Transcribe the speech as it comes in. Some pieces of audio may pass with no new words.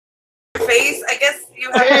face. I guess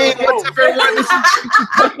you have. Hey, what's up, everyone? This is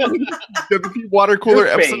WP Watercooler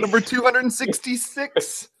episode number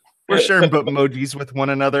 266. We're sharing Bitmojis with one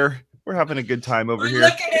another. We're having a good time over here.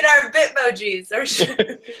 Looking at our Bitmojis.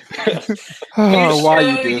 Oh, why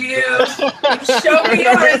you do You show me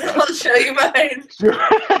yours, I'll show you mine.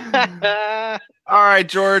 All right,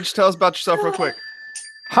 George, tell us about yourself real quick.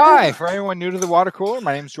 Hi, for anyone new to the water cooler,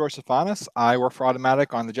 my name is George Stefanis. I work for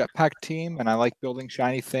Automatic on the Jetpack team, and I like building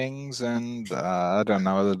shiny things, and I don't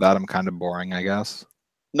know, other than that, I'm kind of boring, I guess.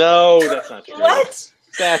 No, that's not true. What?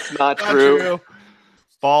 That's not true.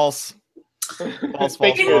 False. False.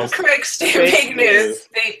 Incorrect. Fake news.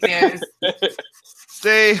 Fake news.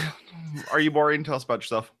 Stay. Are you boring? Tell us about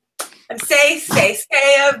yourself. I'm Say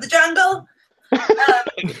of the jungle.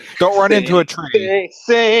 Don't run into a tree.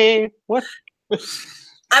 Say what?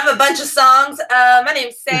 I'm a bunch of songs. My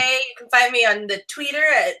name's Say. You can find me on the Twitter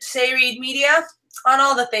at Say Read Media. On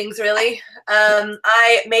all the things, really.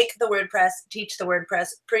 I make the WordPress, teach the WordPress,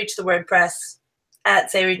 preach the WordPress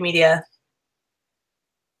at Say Read Media.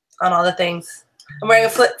 On all the things. I'm wearing a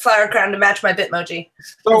flower crown to match my Bitmoji.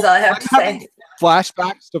 That's all I have to say.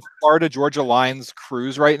 Flashbacks to Florida Georgia Line's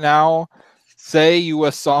cruise right now. Say you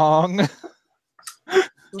a song.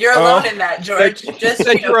 You're alone in that, George. Just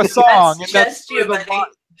you're a song. That's just you, buddy.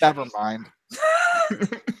 Never mind.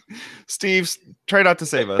 Steve, try not to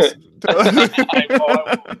save us.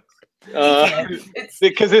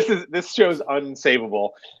 Because this show's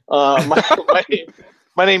unsavable.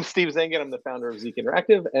 My name's Steve Zangen. I'm the founder of Zeek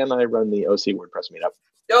Interactive, and I run the OC WordPress meetup.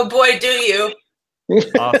 Oh boy, do you!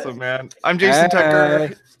 Awesome, man. I'm Jason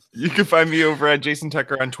Tucker. You can find me over at Jason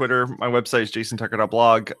Tucker on Twitter. My website is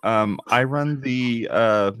jasontucker.blog. I run the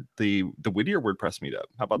Whittier WordPress meetup.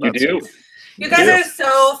 How about that? You do. You guys are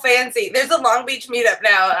so fancy. There's a Long Beach meetup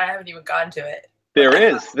now. I haven't even gone to it. There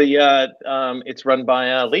is. It's run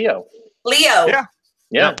by Leo. Leo.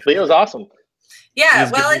 Yeah. Leo's awesome.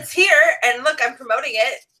 Yeah, well, it's here, and look, I'm promoting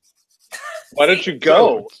it. Why don't you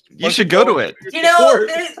go? You should go to it. You know,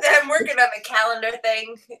 I'm working on a calendar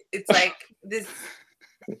thing. It's like this.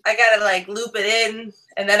 I gotta like loop it in,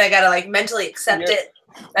 and then I gotta like mentally accept it,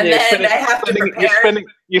 and then I have to prepare.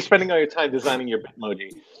 You're spending all your time designing your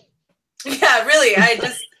Bitmoji. Yeah, really.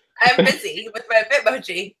 I'm busy with my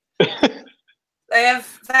Bitmoji. I have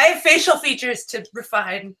facial features to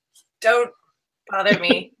refine. Don't bother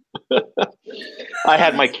me. I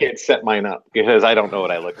had my kids set mine up because I don't know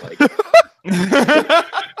what I look like.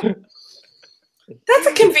 That's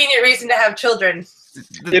a convenient reason to have children.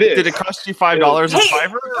 Did it cost you $5 a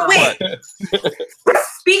Fiverr? Or wait. What?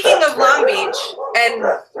 Speaking of Long Beach and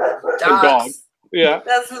dogs. Yeah.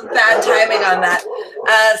 That's bad timing on that.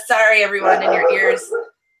 Sorry, everyone in your ears.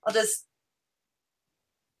 I'll just.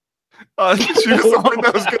 She was the one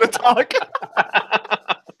that was going to talk.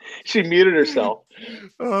 She muted herself.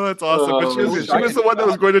 Oh, that's awesome. But she was the one that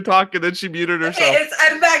was going to talk, and then she muted herself. Okay,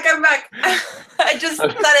 I'm back. I just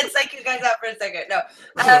thought I'd psych you guys out for a second. No.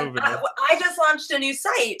 I just launched a new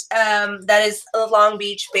site that is a Long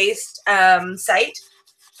Beach-based site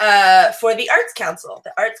for the Arts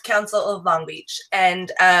Council of Long Beach.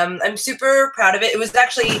 And I'm super proud of it. It was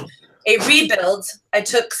actually a rebuild. I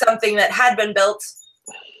took something that had been built,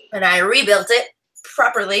 and I rebuilt it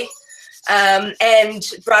properly. And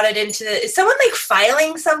brought it into is someone like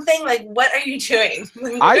filing something? Like, what are you doing?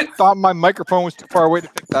 I thought my microphone was too far away to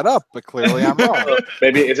pick that up, but clearly I'm wrong.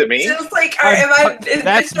 Maybe, is it me? So it's like, is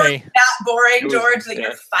that's this me. that boring, George, that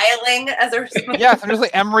you're filing as a Yes, I'm just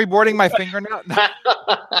like emery boarding my fingernail.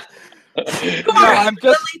 I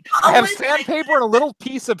have sandpaper and a little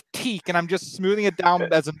piece of teak, and I'm just smoothing it down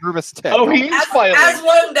as a nervous tip. Oh, he's filing. As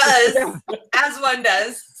one does. As one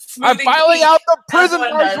does. I'm filing out the prison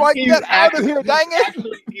bars so I can get out of here. Dang it!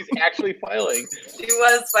 He's actually filing. He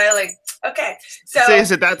was filing. Okay, so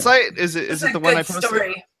is it that site? Is it the one I posted?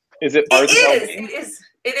 Story. Is it?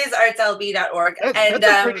 It is artslb.org. That's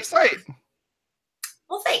a pretty site.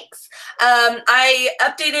 Well, thanks. I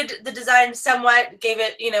updated the design somewhat, gave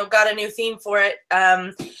it, got a new theme for it.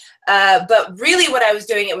 But really what I was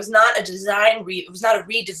doing, it was not a design, it was not a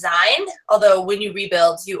redesign. Although when you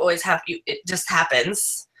rebuild, you always it just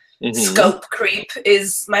happens. Mm-hmm. Scope creep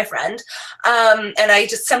is my friend. And I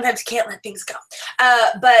just sometimes can't let things go.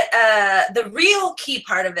 But the real key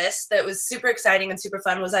part of this that was super exciting and super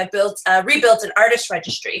fun was I rebuilt an artist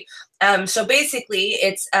registry. So basically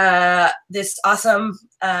it's this awesome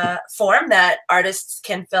form that artists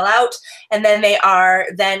can fill out, and then they are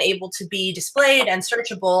then able to be displayed and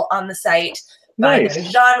searchable on the site by their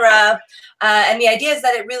genre. And the idea is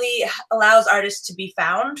that it really allows artists to be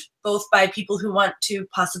found, both by people who want to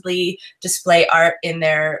possibly display art in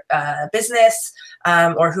their business,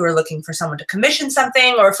 or who are looking for someone to commission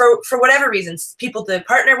something, or for whatever reasons, people to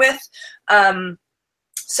partner with.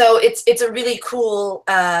 So it's a really cool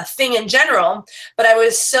thing in general, but I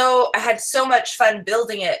had so much fun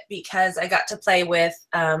building it because I got to play with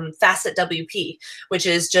Facet WP, which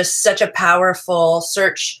is just such a powerful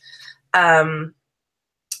search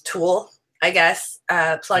tool, I guess,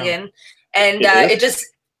 plugin, and it is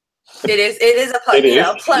a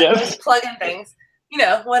plugin, plugin things,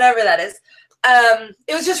 whatever that is.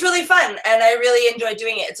 It was just really fun, and I really enjoyed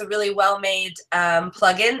doing it. It's a really well-made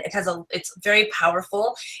plugin. It's very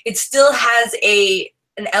powerful. It still has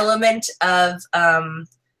an element of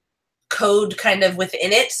code kind of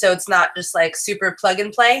within it, so it's not just like super plug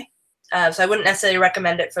and play. So I wouldn't necessarily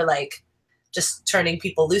recommend it for like just turning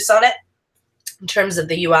people loose on it in terms of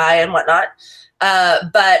the UI and whatnot.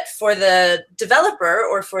 But for the developer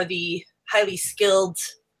or for the highly skilled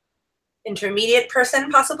intermediate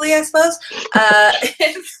person, possibly, I suppose.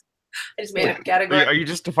 I just made a category. Are you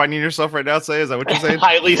just defining yourself right now, Say? Is that what you're saying?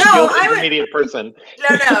 Highly skilled intermediate person. No,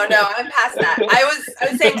 I'm past that. I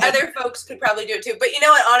was saying other folks could probably do it too. But you know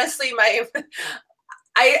what? Honestly,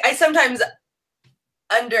 I sometimes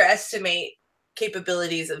underestimate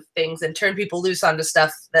capabilities of things and turn people loose onto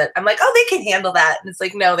stuff that I'm like, oh, they can handle that. And it's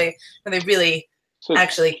like, no, they really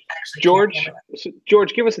actually George,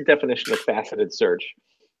 give us a definition of faceted search.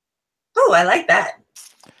 Oh, I like that.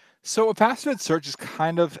 So a faceted search is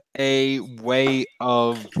kind of a way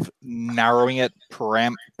of narrowing it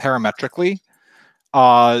parametrically.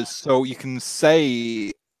 So you can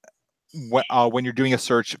say when you're doing a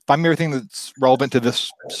search, find me everything that's relevant to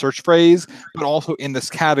this search phrase, but also in this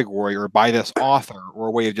category or by this author, or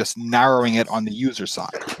a way of just narrowing it on the user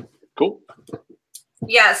side. Cool.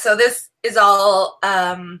 Yeah, so this is all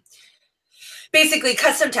basically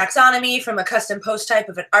custom taxonomy from a custom post type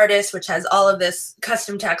of an artist, which has all of this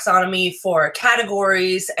custom taxonomy for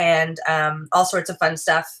categories and all sorts of fun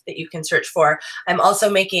stuff that you can search for. I'm also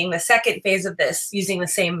making the second phase of this using the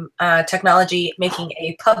same technology, making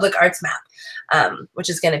a public arts map, which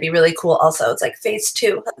is going to be really cool also. It's like phase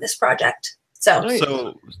 2 of this project. So wait,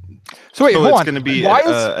 it's going to be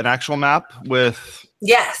an actual map with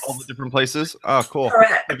all the different places? Oh, cool.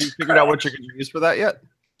 Correct. Have you figured out what you're going to use for that yet?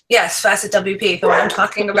 Yes, Facet WP, the one I'm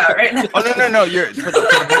talking about right now. Oh no!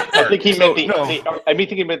 I think he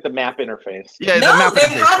meant the map interface. Yeah, the map they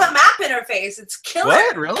interface. have a map interface. It's killer.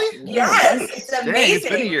 What? Really? Yes, it's amazing. Dang, it's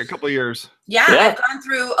been a couple of years. Yeah, I've gone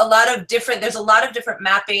through a lot of different. There's a lot of different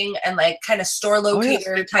mapping and like kind of store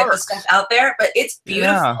locator type of stuff out there, but it's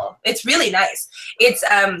beautiful. Yeah. It's really nice. It's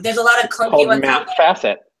there's a lot of clunky ones. Map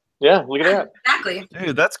Facet. Yeah, look at that. Exactly.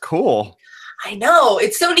 Dude, that's cool. I know.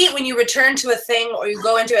 It's so neat when you return to a thing or you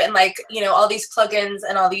go into it and like, all these plugins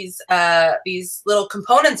and all these little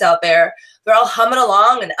components out there, they're all humming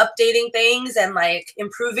along and updating things and like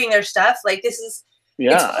improving their stuff. Like this is,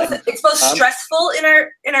 it's both stressful in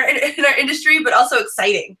our industry, but also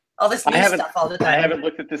exciting. All this new stuff all the time. I haven't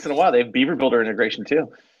looked at this in a while. They have Beaver Builder integration too.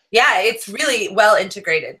 Yeah, it's really well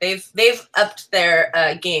integrated. They've upped their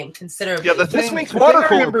game considerably. Yeah, this week's water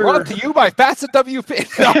cooler brought to you by Facet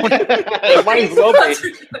WP. Might as well be.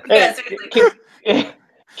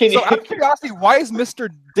 So out of curiosity, why is Mr.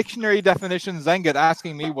 Dictionary Definition Zengut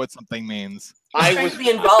asking me what something means? I was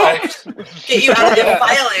involved. Get you out of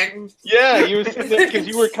filing. Yeah, you were sitting there because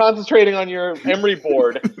you were concentrating on your memory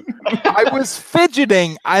board. I was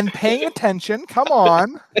fidgeting and paying attention. Come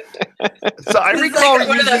on. So I recall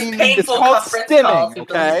using it's called stimming.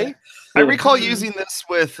 Okay. I recall using this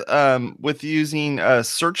with using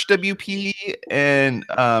Search WP and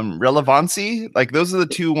Relevancy. Like those are the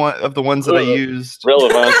two of the ones that I used.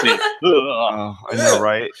 Relevancy. Oh, I know,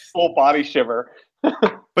 right? Full body shiver.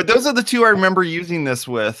 But those are the two I remember using this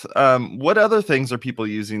with. What other things are people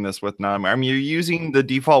using this with now? I mean, you're using the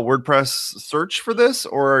default WordPress search for this,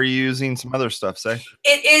 or are you using some other stuff, Say?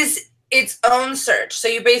 It is its own search. So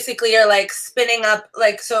you basically are like spinning up,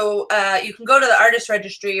 like, so you can go to the artist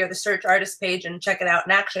registry or the search artist page and check it out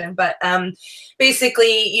in action. But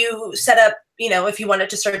basically you set up, if you wanted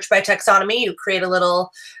to search by taxonomy, you create a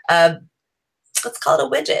little, let's call it a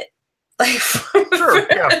widget. Like, sure,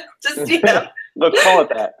 yeah. Just, let's call it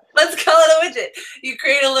that. Let's call it a widget. You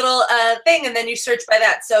create a little thing and then you search by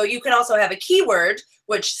that. So you can also have a keyword,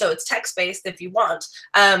 so it's text-based if you want.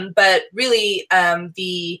 But really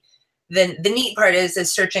the neat part is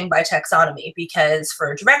searching by taxonomy, because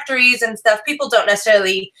for directories and stuff, people don't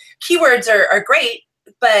necessarily, keywords are great,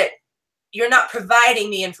 but you're not providing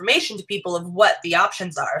the information to people of what the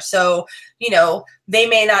options are. So, you know, they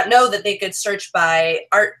may not know that they could search by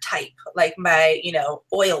art type, like by, you know,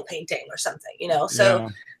 oil painting or something, you know, so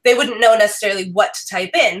they wouldn't know necessarily what to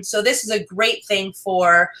type in. So this is a great thing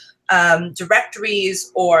for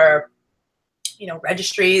directories or, you know,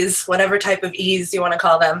 registries, whatever type of ease you want to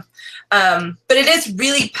call them. But it is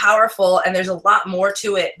really powerful, and there's a lot more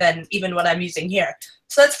to it than even what I'm using here.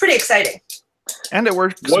 So that's pretty exciting. And it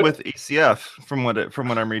works with ACF from what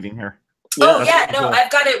I'm reading here. Oh yeah, no, I've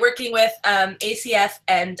got it working with ACF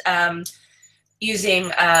and using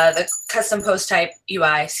the custom post type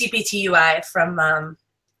UI, CPT UI from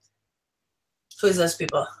who's those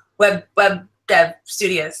people? Web Dev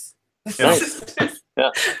Studios. Yeah,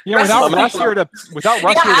 without Russ here to push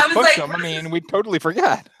them, I mean, we'd totally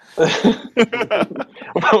forget. WP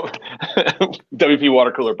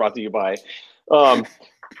Watercooler brought to you by.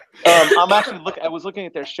 I'm actually I was looking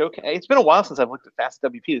at their showcase. It's been a while since I've looked at Fast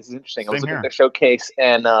WP. This is interesting. I was looking at their showcase,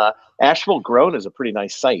 and Asheville Grown is a pretty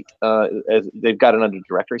nice site. They've got it under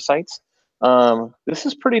directory sites. This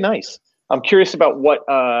is pretty nice. I'm curious about what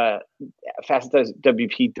Fast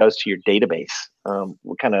WP does to your database.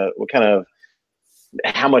 What kind of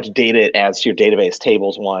how much data it adds to your database,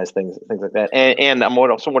 tables wise, things like that. And I'm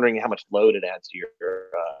also wondering how much load it adds to your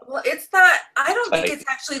well, it's not, I don't think it's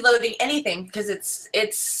actually loading anything, because it's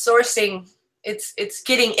sourcing, it's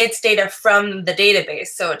getting its data from the database.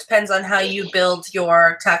 So it depends on how you build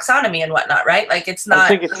your taxonomy and whatnot, right? Like it's not. I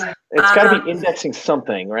think it's got to be indexing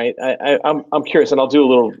something, right? I'm curious, and I'll do a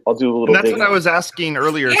little. And that's what I was asking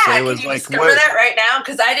earlier. Yeah, so it was can you like, discover that right now?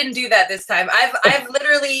 Because I didn't do that this time. I've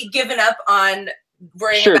literally given up on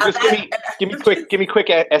worrying about that. Give me quick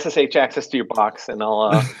SSH access to your box, and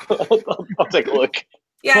I'll take a look.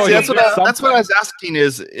 Yeah, well, that's what I was asking.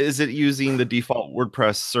 Is it using the default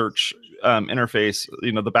WordPress search interface,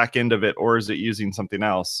 you know, the back end of it, or is it using something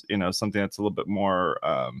else, you know, something that's a little bit more,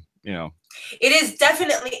 you know? It is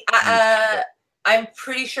definitely. I'm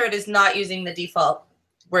pretty sure it is not using the default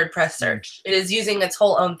WordPress search. It is using its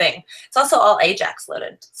whole own thing. It's also all Ajax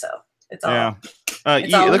loaded, so it's all. Yeah,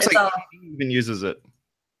 it looks like he even uses it.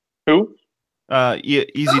 Who?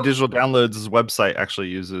 Easy Digital Downloads' website actually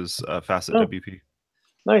uses Facet WP.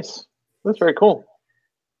 Nice. That's very cool.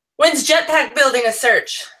 When's Jetpack building a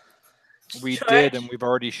search? We did, and we've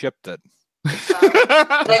already shipped it.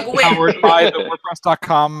 Like when? Powered by the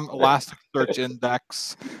WordPress.com Elasticsearch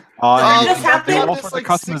index. Did this just happen? All sorts of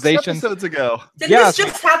customizations. Episodes ago. Did this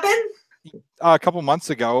just happen? A couple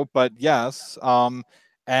months ago, but yes.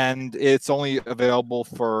 And it's only available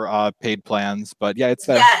for paid plans. But yeah, it's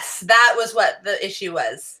there. Yes, that was what the issue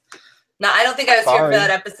was. No, I don't think I was here for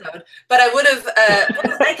that episode, but I would have.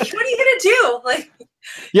 Like, what are you gonna do? Like,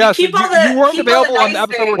 yeah, you weren't available on the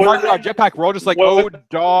episode we're talking about Jetpack. We're all just like, oh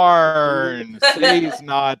darn, Say's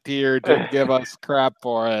not here to give us crap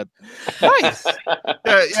for it. Nice.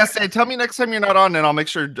 Yes, hey, tell me next time you're not on, and I'll make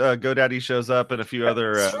sure GoDaddy shows up and a few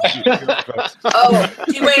other. Folks. Oh,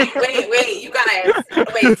 wait, you guys,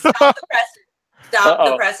 wait, stop the presses.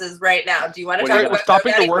 Stop the presses right now. Do you want to talk about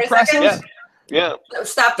stopping the WordPresses? Yeah.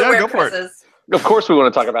 Stop the WordPresses. Of course we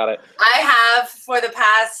want to talk about it. I have, for the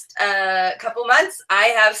past couple months, I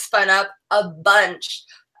have spun up a bunch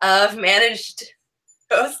of managed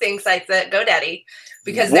hosting sites at GoDaddy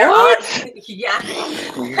because they're on. Yeah.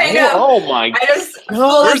 I know. Oh my God.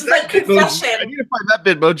 Where's that confession? I need to find that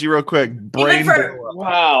Bitmoji real quick.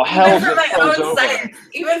 Wow.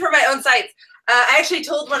 Even for my own sites. I actually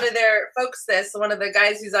told one of their folks this, one of the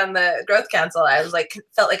guys who's on the Growth Council. I was like,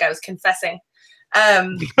 felt like I was confessing. I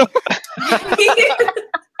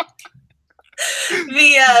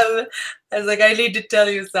was like, I need to tell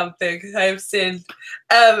you something. I have sinned.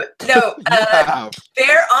 Their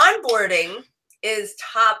onboarding is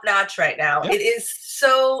top notch right now. Yeah. It is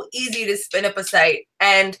so easy to spin up a site,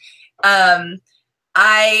 and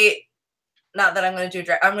not that I'm going to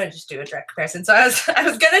do I'm going to just do a direct comparison. So I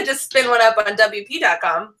was going to just spin one up on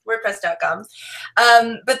WP.com, WordPress.com.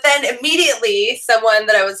 But then immediately someone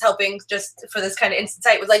that I was helping just for this kind of instant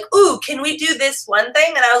site was like, ooh, can we do this one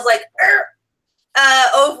thing? And I was like,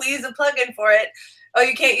 if we use a plugin for it. Oh,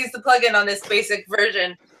 you can't use the plugin on this basic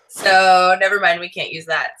version. So never mind, we can't use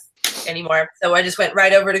that anymore. So I just went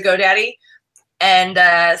right over to GoDaddy and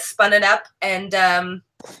spun it up, and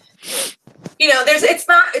you know, it's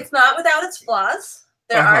not without its flaws.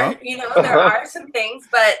 There are, you know, there are some things,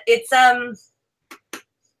 but it's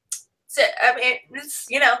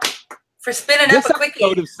you know, for spinning up a quickie. This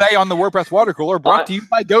episode of Say on the WordPress Watercooler brought to you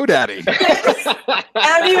by GoDaddy.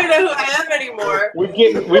 I don't even know who I am anymore. We've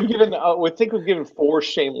given 4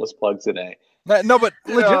 shameless plugs today. No, but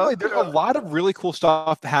legitimately, there's a lot of really cool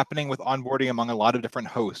stuff happening with onboarding among a lot of different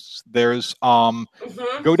hosts. There's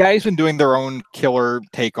GoDaddy's been doing their own killer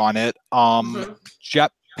take on it.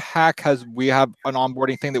 Jetpack we have an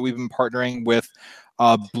onboarding thing that we've been partnering with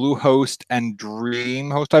Bluehost and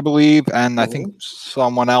DreamHost, I believe, and I think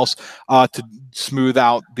someone else to smooth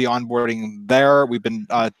out the onboarding there. We've been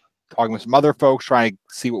talking with some other folks, trying to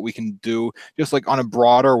see what we can do, just like on a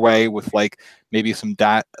broader way with like maybe some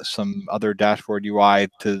other dashboard UI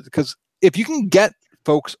because if you can get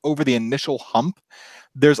folks over the initial hump,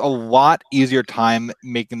 there's a lot easier time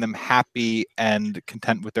making them happy and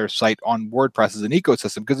content with their site on WordPress as an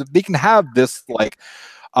ecosystem. Because if they can have this like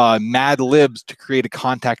Mad Libs to create a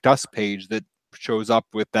contact us page that shows up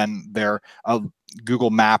with then their Google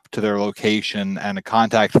map to their location and a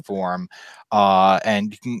contact form,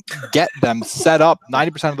 and you can get them set up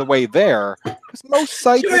 90% of the way there. Because most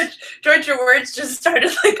sites, George, your words just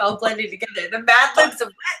started like all blending together. The Mad Libs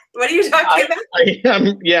of what are you talking about?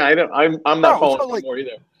 I'm not following anymore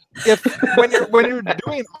either. If when you're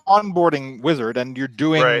doing an onboarding wizard and you're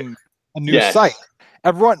doing a new site,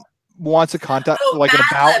 everyone wants a contact like an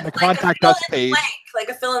about and a contact us page, like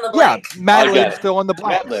a fill in the blank. Yeah, Mad Libs, fill in the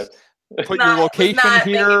blank. Put your location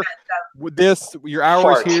here. With this, your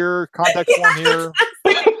hours here, contact form here.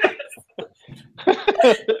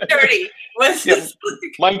 Dirty. What's this?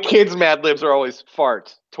 My kids' Mad Libs are always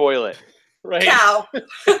fart, toilet, right? Cow.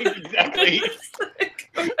 Exactly.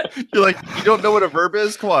 You're like, you don't know what a verb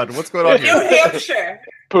is? Come on, what's going on here? New Hampshire.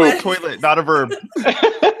 Poop. Toilet, not a verb.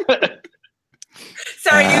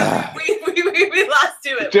 Sorry, we lost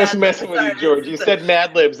you. Just messing with you, George. You said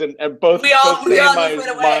Mad Libs, and both we all went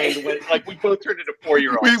away. Went, like we both turned into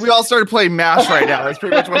 4-year-olds. We all started playing MASH right now. That's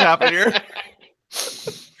pretty much what happened here.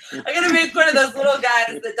 I'm gonna make one of those little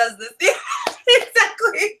guys that does this.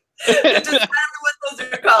 Exactly. Just I don't know what those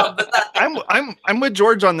are called, but I'm with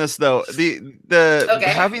George on this though.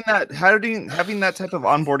 Having that type of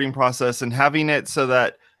onboarding process and having it so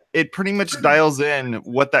that it pretty much dials in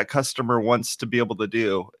what that customer wants to be able to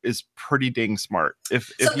do is pretty dang smart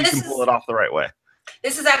if you can pull it off the right way.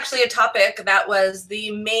 This is actually a topic that was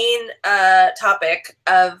the main topic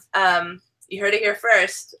of you heard it here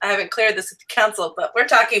first. I haven't cleared this with the council, but we're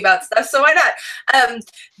talking about stuff, so why not?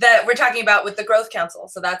 That we're talking about with the Growth Council.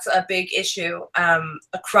 So that's a big issue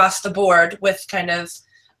across the board with kind of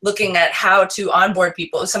looking at how to onboard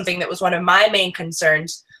people. It was something that was one of my main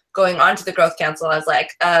concerns going on to the Growth Council. I was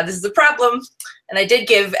like, this is a problem. And I did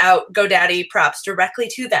give out GoDaddy props directly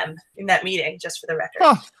to them in that meeting, just for the record.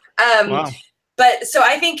 Wow. But so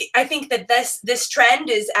I think that this trend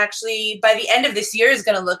is actually, by the end of this year, is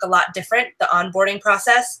going to look a lot different, the onboarding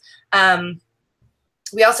process.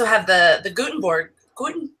 We also have the Gutenborg.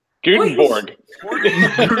 Gutenborg.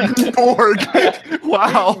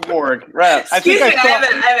 Wow. Gutenborg. Right. I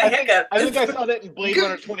have a hiccup. I think I saw that in Blade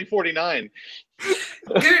Runner 2049.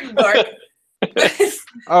 Gutenborg.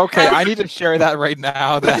 Okay, I need to share that right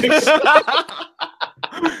now.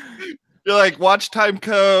 You're like, watch time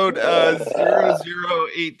code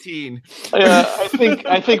 0018.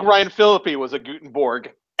 I think Ryan Phillippe was a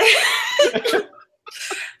Gutenborg.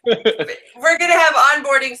 We're gonna have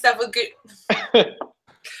onboarding stuff with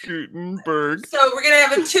Gutenberg. So we're gonna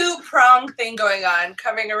have a 2-pronged thing going on,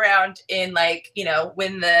 coming around in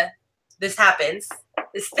when this happens,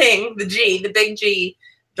 this thing, the big G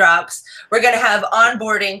drops. We're gonna have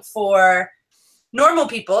onboarding for normal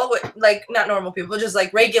people, not normal people, just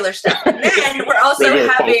like regular stuff. And then we're also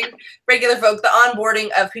having regular folk, the onboarding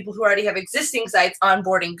of people who already have existing sites,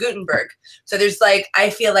 onboarding Gutenberg. So there's I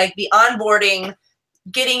feel like the onboarding,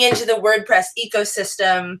 getting into the WordPress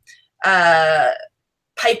ecosystem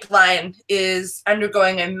pipeline is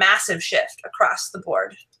undergoing a massive shift across the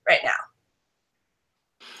board right now.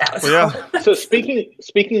 That was So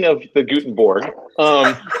speaking of the Gutenborg,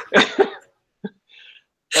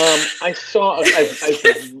 I saw.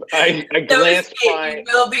 I glanced by. You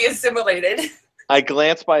will be assimilated. I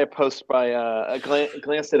glanced by a post by.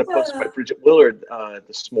 Glanced at a post by Bridget Willard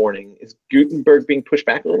this morning. Is Gutenberg being pushed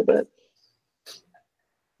back a little bit?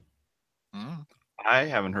 I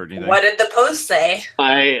haven't heard anything. What did the post say?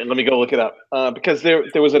 Let me go look it up because there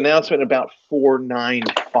was an announcement about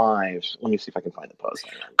 495. Let me see if I can find the post.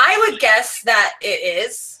 I would guess that it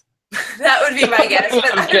is. That would be my guess.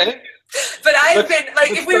 But Okay. But I've been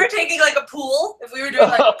if we were taking a pool, if we were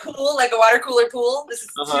doing a pool, like a water cooler pool, this is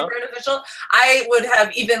super unofficial. I would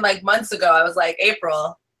have even months ago. I was like,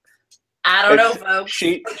 April. I don't know, folks.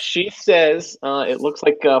 She says it looks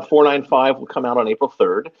like 495 will come out on April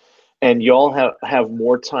 3rd, and y'all have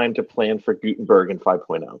more time to plan for Gutenberg in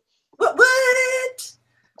 5.0. What? That's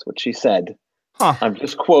what she said. Huh. I'm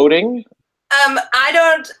just quoting.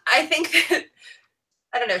 I think that,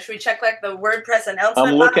 I don't know, should we check like the WordPress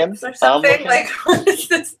announcement box or something? Like, what is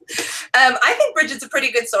this? I think Bridget's a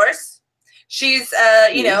pretty good source. She's,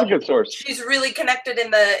 you know, a good source. She's really connected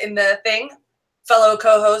in the thing. Fellow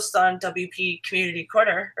co-host on WP Community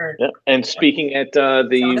Corner. And speaking at the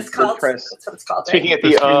WordPress. That's what it's called. Speaking right?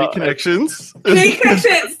 at the Community Connections. Community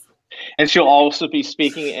Connections. And she'll also be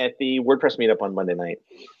speaking at the WordPress meetup on Monday night.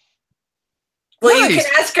 Well, nice. You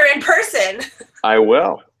can ask her in person. I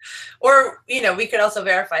will. Or, you know, we could also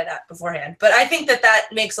verify that beforehand. But I think that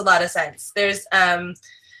makes a lot of sense. There's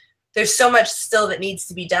so much still that needs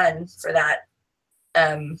to be done for that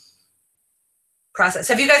process.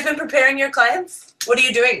 Have you guys been preparing your clients? What are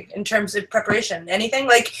you doing in terms of preparation? Anything?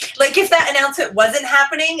 Like if that announcement wasn't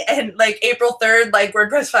happening and like April 3rd, like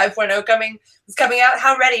WordPress 5.0 was coming out,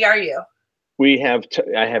 how ready are you?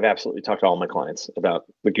 I have absolutely talked to all my clients about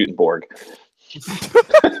the Gutenborg.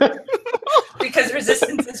 Because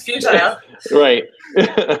resistance is futile. Right.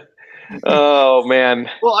 Oh man.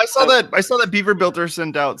 Well, I saw that Beaver Builder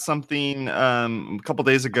sent out something a couple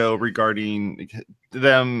days ago regarding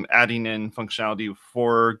them adding in functionality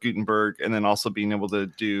for Gutenberg and then also being able to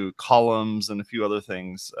do columns and a few other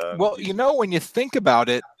things. Well, you know, when you think about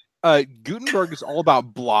it, Gutenberg is all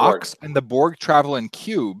about blocks and the Borg travel in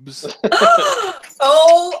cubes.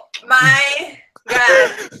 Oh my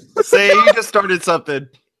God. Say you just started something.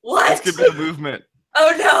 What? Let's give it a movement.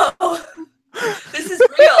 Oh no. This is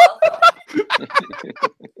real.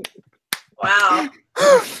 Wow.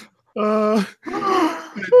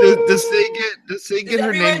 Does they get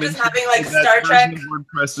her name? Just having like Star Trek.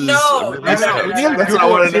 No, that's not what I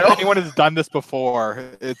want to know. If anyone has done this before,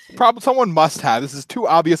 it's probably someone must have. This is too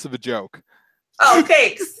obvious of a joke. Oh,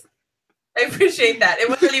 thanks. I appreciate that. It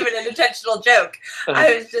wasn't even an intentional joke.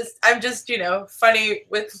 I'm just, you know, funny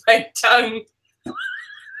with my tongue.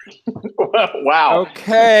 Wow.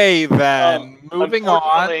 Okay, then. Moving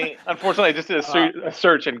on. Unfortunately, I just did a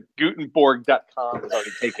search and Gutenborg.com is already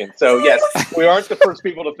taken. So yes, we aren't the first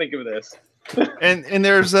people to think of this. And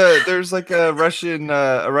there's like a Russian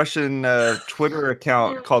Twitter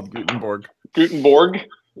account called Gutenborg.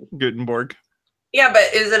 Gutenborg. Yeah,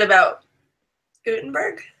 but is it about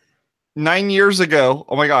Gutenberg? 9 years ago,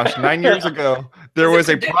 oh my gosh, 9 years ago, there was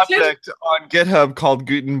a project on GitHub called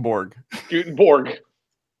Gutenborg. Gutenborg.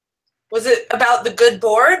 Was it about the good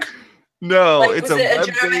Borg? No, like, it's a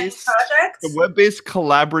web-based project? A web-based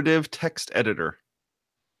collaborative text editor.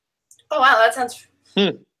 Oh wow, that sounds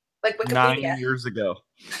like Wikipedia. 9 years ago.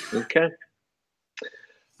 Okay.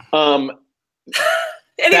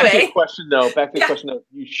 Anyway. Back to the question though.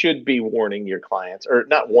 You should be warning your clients, or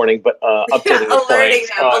not warning, but updating your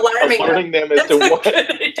clients, alerting them as to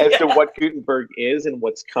what Gutenberg is and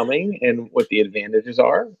what's coming and what the advantages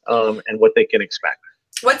are, and what they can expect.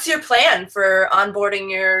 What's your plan for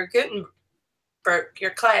onboarding your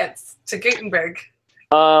clients to Gutenberg?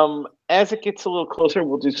 As it gets a little closer,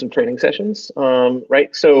 we'll do some training sessions,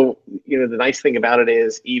 right? So, you know, the nice thing about it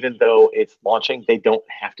is, even though it's launching, they don't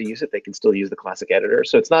have to use it. They can still use the classic editor.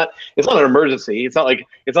 So it's not an emergency. It's not like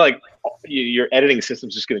your editing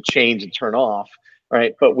system's just going to change and turn off,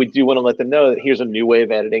 right? But we do want to let them know that here's a new way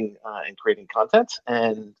of editing and creating content,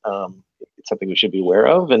 and it's something we should be aware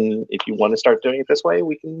of. And if you want to start doing it this way,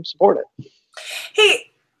 we can support it.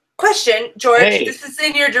 Hey, question, George. Hey. This is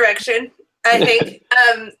in your direction, I think.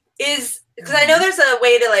 Because I know there's a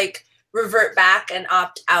way to like revert back and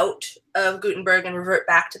opt out of Gutenberg and revert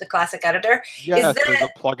back to the classic editor. Yeah, there's a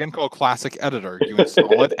plugin called Classic Editor. You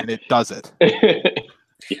install it and it does it.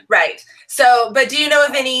 Right. So, but do you know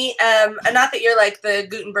of any, not that you're like the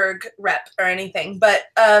Gutenberg rep or anything, but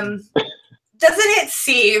doesn't it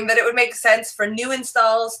seem that it would make sense for new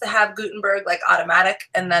installs to have Gutenberg like automatic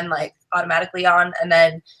and then like automatically on, and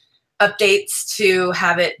then updates to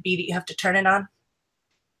have it be that you have to turn it on?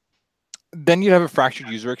 Then you'd have a fractured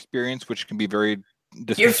user experience, which can be very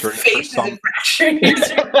disconcerting. Your face is a fractured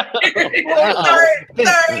user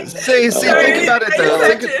experience. Think about it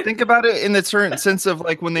though. Think about it in the certain sense of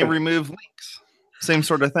like when they remove links. Same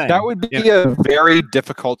sort of thing. That would be a very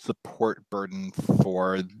difficult support burden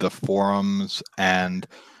for the forums, and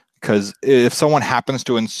because if someone happens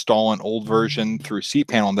to install an old version through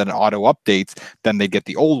cPanel and then it auto updates, then they get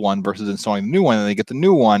the old one versus installing the new one and they get the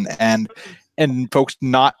new one, and folks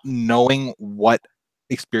not knowing what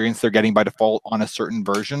experience they're getting by default on a certain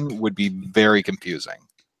version would be very confusing.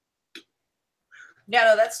 Yeah,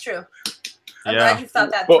 no, that's true. I'm glad you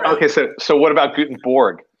thought that through. Okay, so what about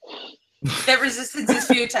Gutenborg? That resistance is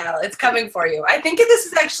futile. It's coming for you. I think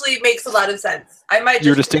this actually makes a lot of sense. I might.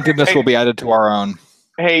 Your distinctiveness will be added to our own.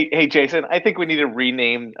 Hey, Jason. I think we need to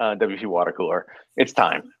rename WPwatercooler. It's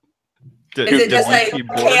time. Is it just like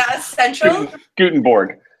Chaos Central?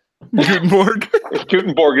 Gutenborg. Gutenborg.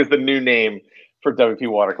 Gutenborg is the new name for WP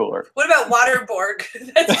Watercooler. What about Waterborg?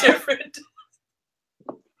 That's different.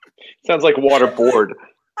 Sounds like waterboard.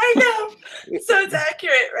 I know. So it's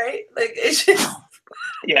accurate, right? Like it's just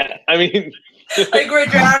yeah. I mean, like we're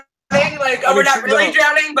drowning. Like we're not really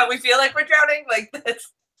drowning, but we feel like we're drowning. Like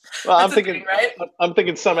that's. Well, I'm thinking, right? I'm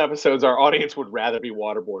thinking some episodes our audience would rather be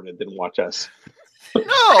waterboarded than watch us. No,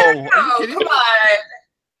 come on.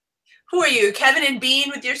 Who are you, Kevin and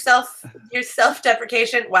Bean, with your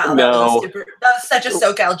self-deprecation? Wow, no. that was such a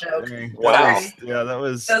SoCal joke. Wow. That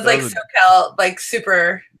was like SoCal, like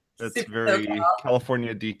super. That's super very SoCal.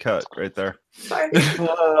 California D-cut right there. Sorry.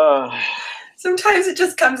 Sometimes it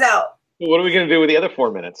just comes out. What are we going to do with the other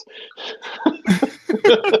 4 minutes?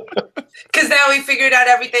 Because now we figured out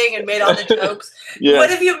everything and made all the jokes. Yeah.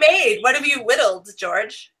 What have you made? What have you whittled,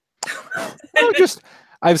 George?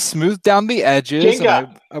 I've smoothed down the edges,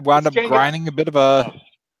 and I wound up grinding a bit of a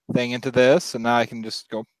thing into this, and now I can just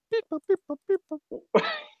go. Beep, boop, beep, boop, beep, boop.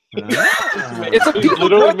 It's a piece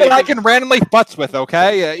of wood that I can randomly futz with,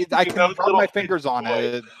 okay? I can rub my fingers on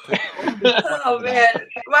it. Oh, man.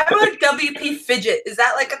 Why would WP fidget? Is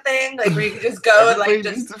that like a thing? Like where you can just go and like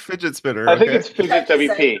just... It's a fidget spinner. I think it's fidget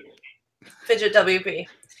WP. Fidget WP.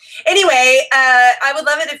 Anyway, I would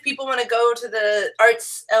love it if people want to go to the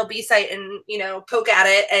ArtsLB site and, poke at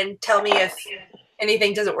it and tell me if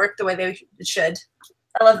anything doesn't work the way they should.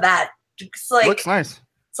 I love that. It's like, it looks nice.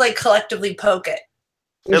 It's like collectively poke it.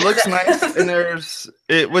 It looks nice, and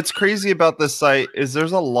what's crazy about this site is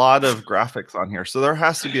there's a lot of graphics on here, so there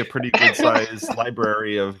has to be a pretty good size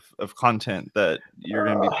library of content that you're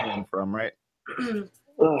going to be pulling from, right?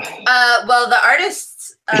 Well, the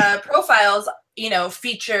artists' profiles,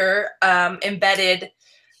 feature embedded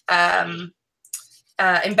links.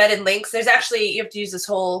 There's actually, you have to use this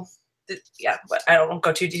whole. But I won't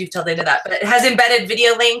go too detailed into that, but it has embedded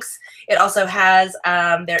video links. It also has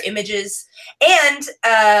their images, and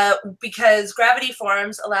because Gravity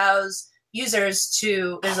Forms allows users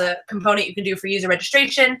to, there's a component you can do for user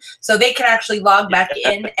registration, so they can actually log back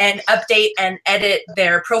in and update and edit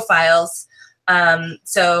their profiles,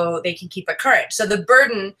 so they can keep it current. So the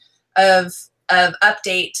burden of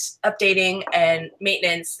updating and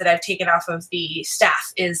maintenance that I've taken off of the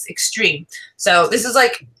staff is extreme. So this is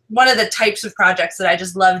like one of the types of projects that I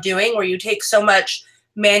just love doing, where you take so much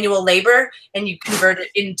manual labor and you convert it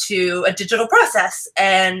into a digital process,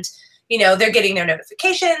 and they're getting their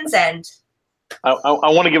notifications. And I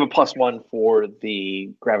want to give a +1 for the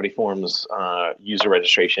Gravity Forms user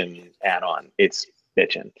registration add-on. It's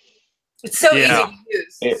bitchin'. It's so easy to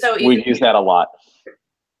use. We've used that a lot.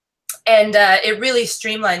 And it really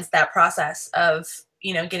streamlines that process of,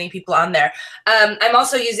 getting people on there. I'm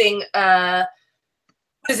also using,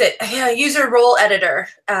 user role editor,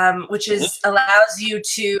 which allows you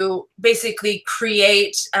to basically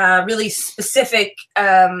create really specific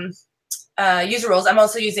user roles. I'm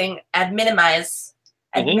also using Adminimize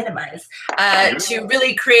to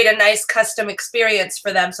really create a nice custom experience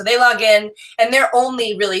for them. So they log in and they're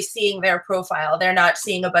only really seeing their profile. They're not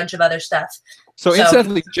seeing a bunch of other stuff. So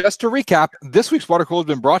incidentally, just to recap, this week's water cooler has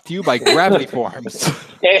been brought to you by Gravity Forms.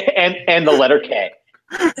 and the letter K.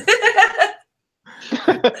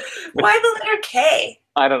 Why the letter K?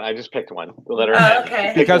 I don't know. I just picked one. The letter K.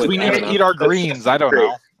 Okay. Because we need to eat our greens. I don't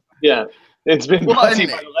know. Yeah. It's been brought to you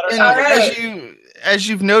by the letter K. As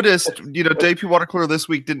you've noticed, WP Watercooler this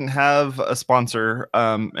week didn't have a sponsor.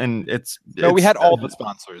 And we had all the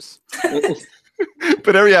sponsors.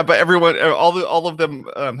 But everyone, all of them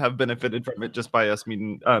have benefited from it just by us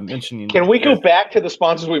mentioning. Can we go back to the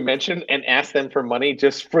sponsors we mentioned and ask them for money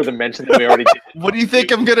just for the mention that we already did? What do you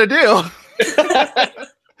think I'm gonna do?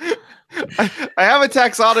 I have a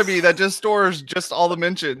taxonomy that just stores just all the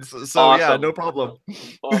mentions. So awesome. Yeah, no problem.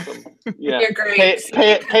 Awesome. Yeah. You're great.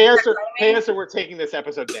 Pay us or we're taking this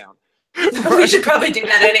episode down. We should probably do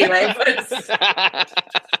that anyway.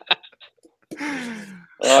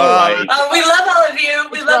 We love all of you.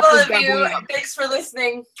 We love all of you. Thanks for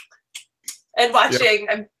listening and watching. Yep.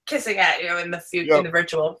 I'm kissing at you in the future, in the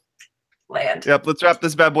virtual land. Yep. Let's wrap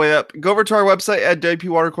this bad boy up. Go over to our website at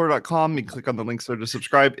WPwatercooler.com and click on the links there to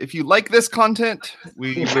subscribe. If you like this content,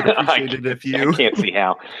 we would appreciate it if you. I can't see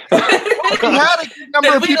how. We had a good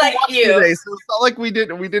number of people watching today, so it's not like we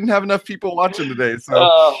didn't have enough people watching today.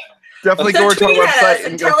 So. Definitely go over to our website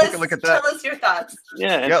and go take a look at that. Tell us your thoughts.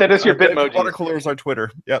 Yeah, and send us your Bitmoji. Watercooler is our Twitter.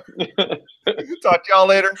 Yep. Talk to y'all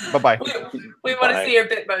later. Bye-bye. We want to see your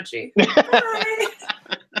Bitmoji.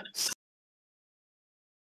 Bye.